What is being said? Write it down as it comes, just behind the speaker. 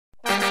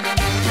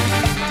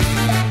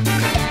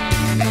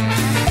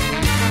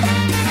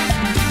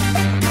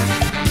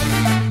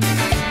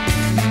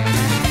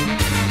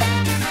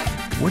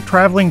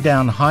traveling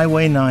down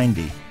Highway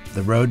 90,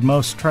 the road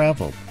most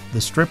traveled,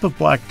 the strip of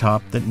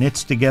blacktop that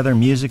knits together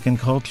music and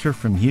culture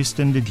from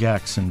Houston to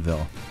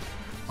Jacksonville.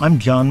 I'm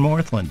John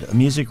Morthland, a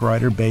music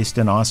writer based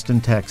in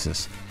Austin,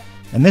 Texas.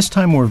 And this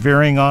time we're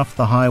veering off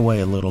the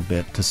highway a little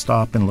bit to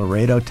stop in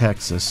Laredo,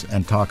 Texas,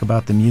 and talk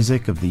about the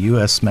music of the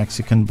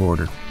U.S.-Mexican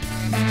border.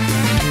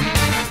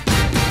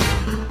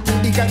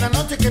 Y cada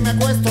noche que me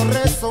acuesto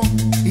rezo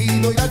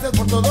y doy gracias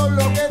por todo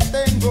lo que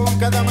tengo.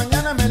 Cada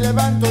mañana me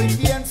levanto y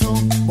pienso,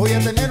 voy a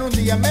tener un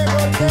día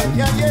mejor que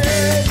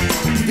ayer.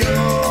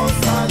 Dios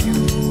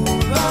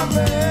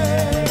ayúdame.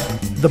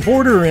 The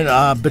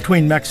border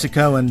between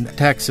Mexico and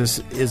Texas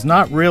is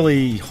not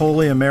really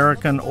wholly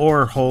American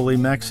or wholly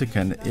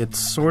Mexican. It's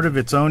sort of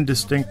its own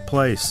distinct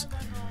place.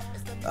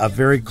 A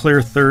very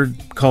clear third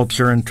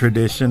culture and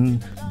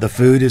tradition. The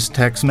food is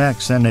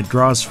Tex-Mex, and it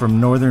draws from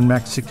northern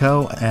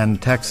Mexico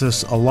and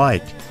Texas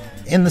alike.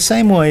 In the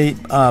same way,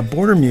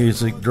 border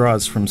music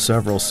draws from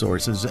several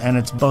sources, and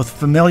it's both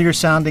familiar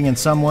sounding in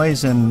some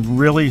ways and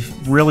really,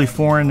 really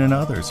foreign in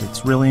others.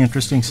 It's really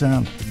interesting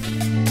sound.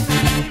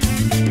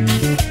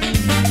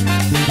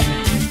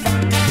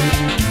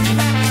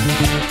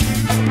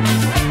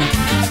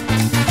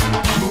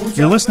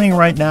 You're listening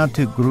right now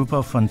to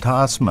Grupo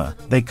Fantasma.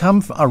 They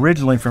come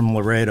originally from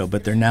Laredo,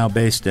 but they're now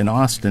based in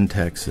Austin,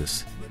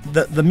 Texas.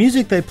 The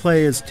music they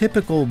play is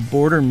typical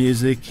border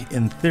music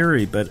in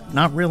theory, but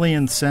not really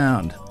in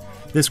sound.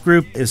 This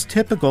group is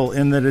typical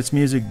in that its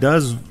music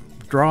does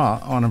draw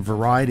on a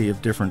variety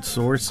of different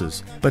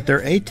sources, but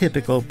they're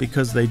atypical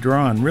because they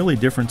draw on really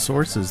different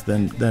sources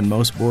than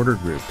most border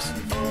groups.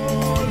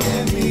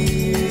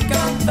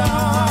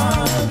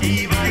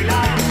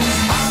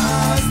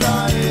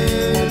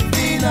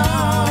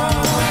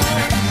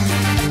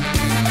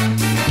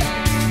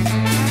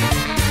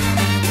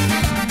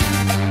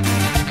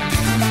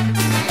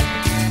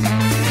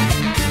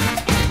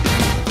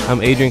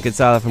 I'm Adrian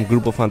Quetzala from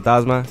Grupo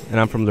Fantasma, and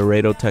I'm from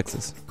Laredo,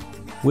 Texas.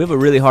 We have a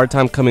really hard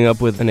time coming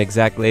up with an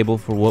exact label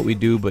for what we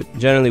do, but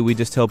generally we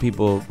just tell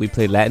people we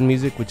play Latin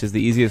music, which is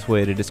the easiest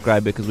way to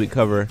describe it because we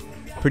cover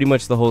pretty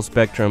much the whole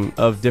spectrum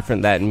of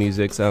different Latin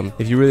musics.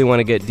 If you really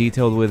want to get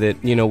detailed with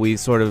it, we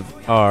sort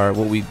of are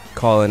what we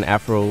call an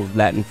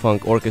Afro-Latin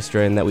funk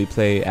orchestra, in that we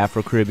play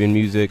Afro-Caribbean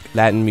music,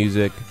 Latin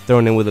music,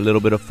 thrown in with a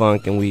little bit of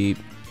funk, and we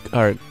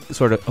are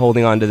sort of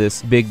holding on to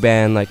this big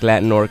band like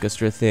Latin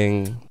orchestra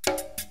thing.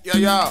 Yo,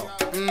 I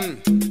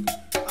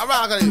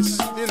rock this,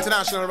 the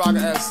international rock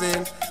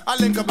scene. I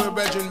link up with a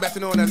brethren better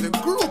known as the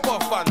Grupo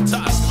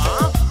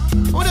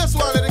Fantasma. Well, that's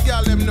why the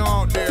girl them know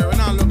out there, we're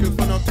not looking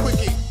for no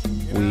quickie.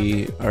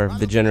 We are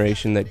the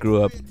generation that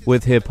grew up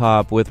with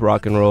hip-hop, with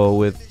rock and roll,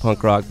 with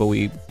punk rock, but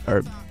we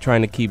are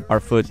trying to keep our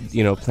foot,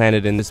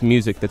 planted in this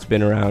music that's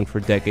been around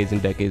for decades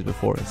and decades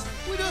before us.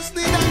 We just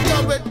need a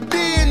girl with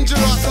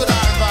dangerous with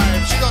our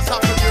vibe. She just have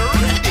to be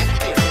ready.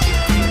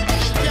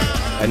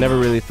 I never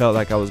really felt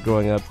like I was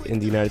growing up in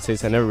the United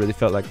States. I never really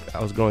felt like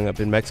I was growing up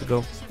in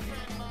Mexico.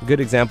 A good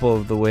example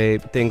of the way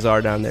things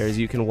are down there is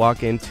you can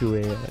walk into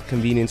a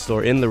convenience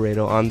store in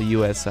Laredo on the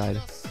U.S.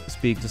 side,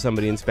 speak to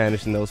somebody in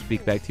Spanish, and they'll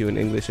speak back to you in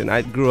English. And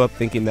I grew up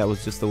thinking that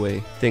was just the way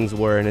things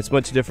were. And it's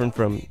much different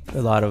from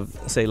a lot of,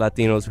 say,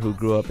 Latinos who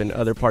grew up in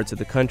other parts of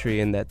the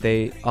country, in that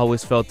they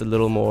always felt a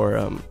little more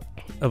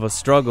of a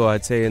struggle.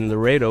 I'd say in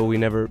Laredo, we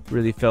never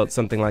really felt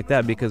something like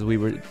that because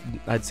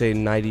I'd say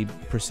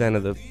 90%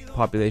 of the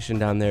population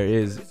down there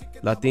is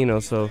Latino.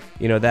 So,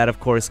 that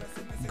of course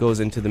goes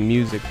into the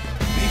music.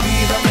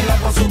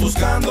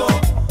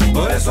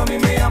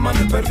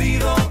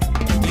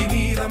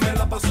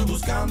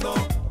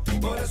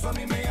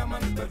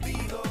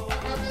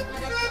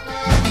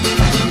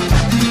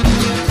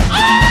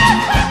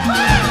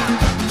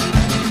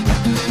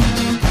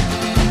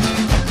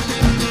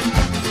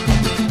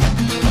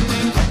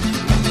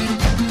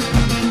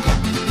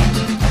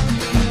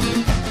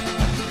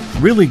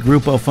 Really,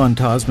 Grupo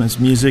Fantasma's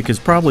music is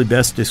probably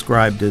best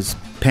described as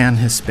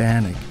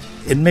pan-Hispanic.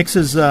 It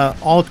mixes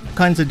all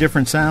kinds of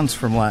different sounds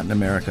from Latin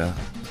America.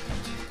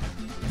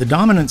 The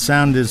dominant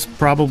sound is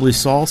probably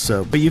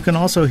salsa, but you can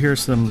also hear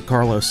some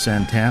Carlos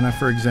Santana,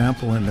 for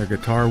example, in their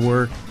guitar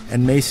work,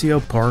 and Maceo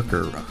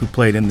Parker, who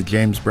played in the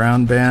James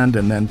Brown Band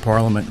and then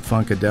Parliament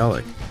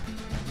Funkadelic.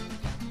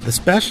 The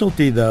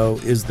specialty, though,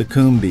 is the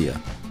cumbia.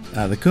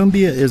 The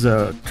cumbia is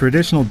a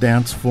traditional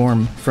dance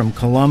form from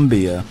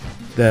Colombia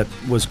that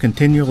was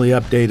continually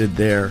updated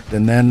there.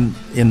 And then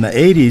in the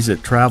 80s,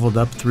 it traveled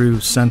up through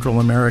Central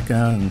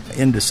America and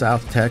into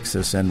South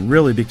Texas and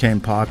really became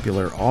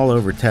popular all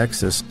over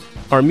Texas.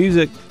 Our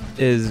music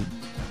is,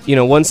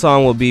 one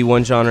song will be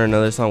one genre,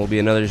 another song will be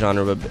another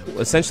genre, but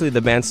essentially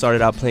the band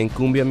started out playing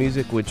cumbia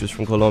music, which was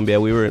from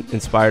Colombia. We were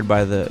inspired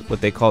by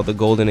what they call the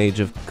golden age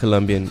of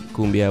Colombian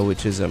cumbia,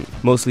 which is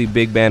mostly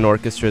big band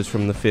orchestras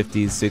from the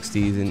 50s,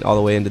 60s, and all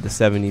the way into the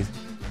 70s.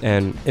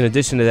 And in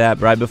addition to that,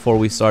 right before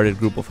we started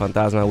Grupo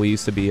Fantasma, we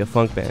used to be a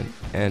funk band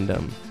and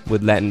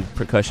with Latin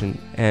percussion.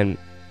 And,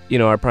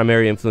 our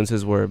primary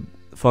influences were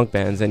funk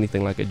bands,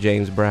 anything like a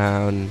James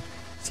Brown,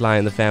 Sly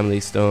and the Family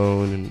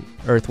Stone, and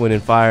Earth, Wind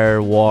and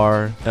Fire,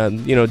 War.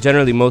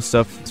 Generally most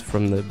stuff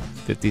from the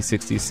 50s,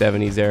 60s,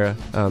 70s era.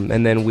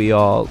 And then we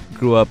all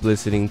grew up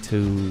listening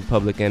to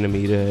Public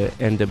Enemy, to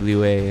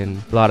NWA,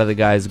 and a lot of the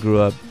guys grew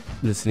up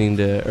listening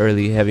to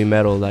early heavy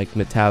metal like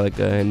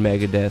Metallica and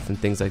Megadeth and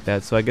things like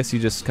that. So I guess you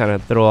just kind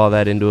of throw all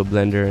that into a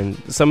blender, and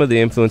some of the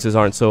influences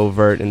aren't so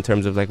overt in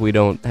terms of like we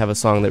don't have a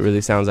song that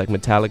really sounds like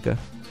Metallica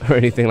or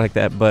anything like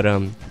that, but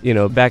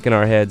back in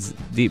our heads,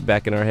 deep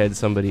back in our heads,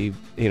 somebody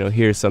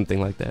hears something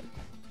like that.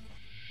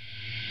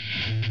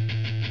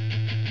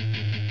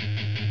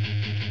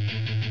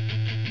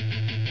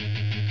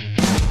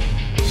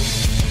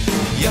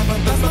 Y el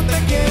fantasma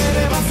te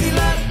quiere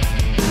vacilar,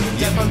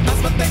 y el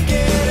fantasma te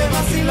quiere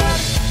vacilar,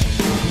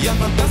 y el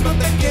fantasma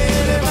te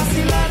quiere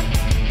vacilar,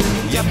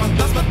 y el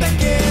fantasma te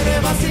quiere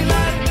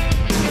vacilar,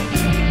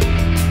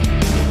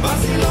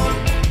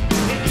 vacilón.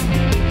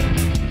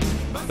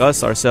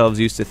 Us ourselves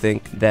used to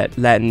think that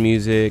Latin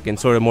music and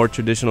sort of more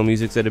traditional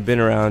musics that have been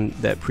around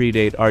that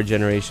predate our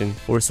generation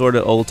were sort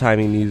of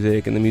old-timey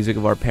music and the music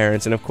of our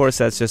parents. And of course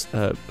that's just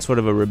sort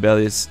of a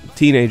rebellious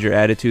teenager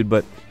attitude,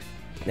 but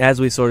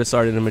as we sort of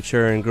started to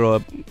mature and grow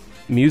up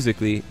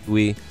musically,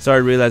 we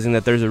started realizing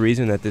that there's a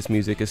reason that this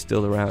music is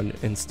still around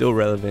and still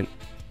relevant.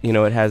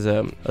 It has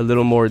a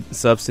little more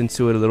substance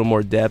to it, a little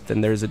more depth,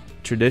 and there's a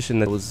tradition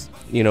that was,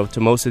 to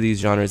most of these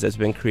genres that's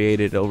been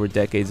created over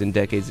decades and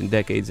decades and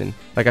decades. And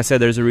like I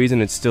said, there's a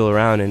reason it's still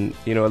around. And,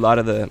 a lot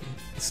of the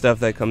stuff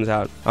that comes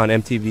out on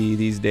MTV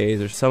these days,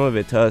 or some of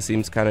it to us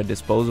seems kind of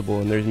disposable.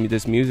 And there's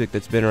this music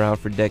that's been around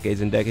for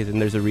decades and decades,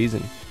 and there's a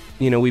reason.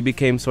 We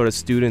became sort of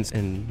students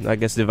and I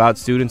guess devout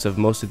students of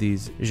most of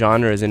these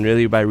genres, and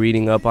really by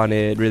reading up on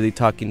it, really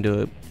talking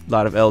to a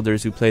lot of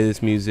elders who play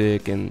this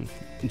music and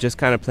just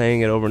kind of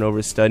playing it over and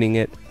over, studying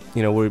it.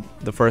 We're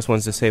the first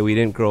ones to say we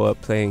didn't grow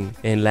up playing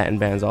in Latin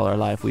bands all our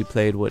life. We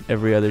played what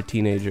every other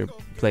teenager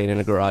played in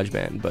a garage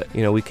band. But,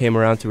 we came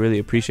around to really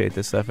appreciate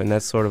this stuff, and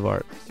that's sort of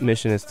our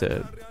mission, is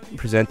to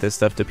present this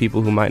stuff to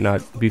people who might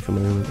not be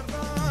familiar with it.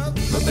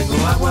 No tengo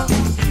agua,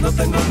 no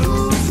tengo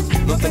luz,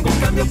 no tengo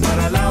cambio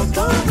para el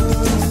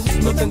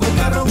autobús, no tengo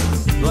carro,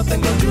 no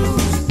tengo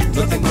juice,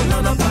 no tengo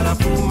lana para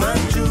fumar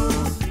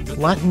juice.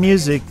 Latin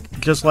music,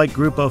 just like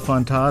Grupo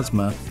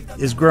Fantasma,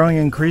 is growing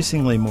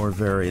increasingly more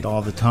varied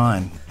all the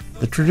time.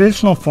 The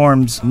traditional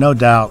forms no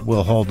doubt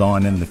will hold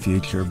on in the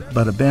future,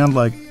 but a band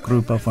like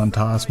Grupo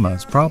Fantasma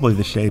is probably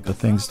the shape of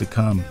things to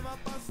come.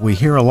 We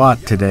hear a lot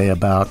today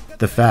about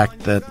the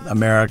fact that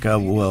America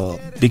will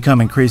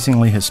become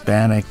increasingly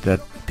Hispanic,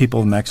 that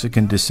people of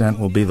Mexican descent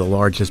will be the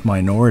largest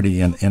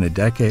minority in a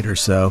decade or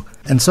so.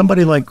 And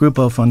somebody like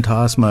Grupo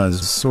Fantasma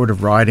is sort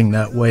of riding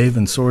that wave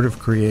and sort of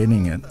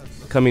creating it.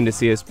 Coming to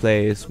see us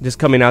play is just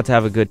coming out to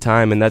have a good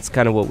time, and that's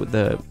kind of what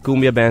the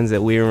cumbia bands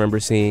that we remember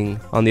seeing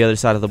on the other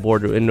side of the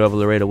border in Nuevo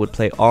Laredo would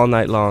play all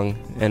night long,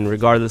 and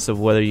regardless of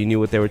whether you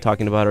knew what they were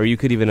talking about or you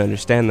could even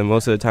understand them,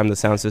 most of the time the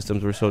sound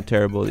systems were so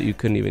terrible that you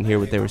couldn't even hear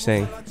what they were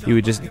saying. You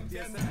would just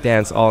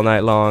dance all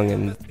night long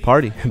and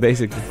party,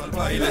 basically.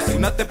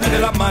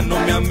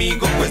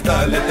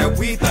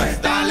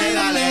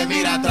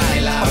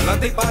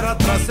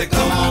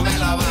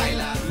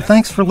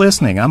 Thanks for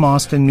listening. I'm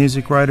Austin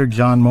music writer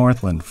John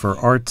Morthland for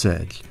Arts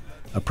Edge,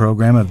 a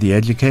program of the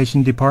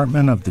Education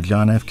Department of the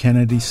John F.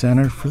 Kennedy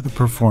Center for the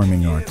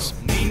Performing Arts.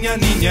 Niña,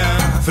 niña,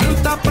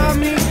 fruta pa'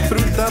 mí,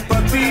 fruta pa'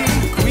 ti,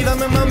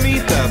 cuídame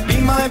mamita, be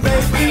my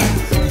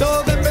baby.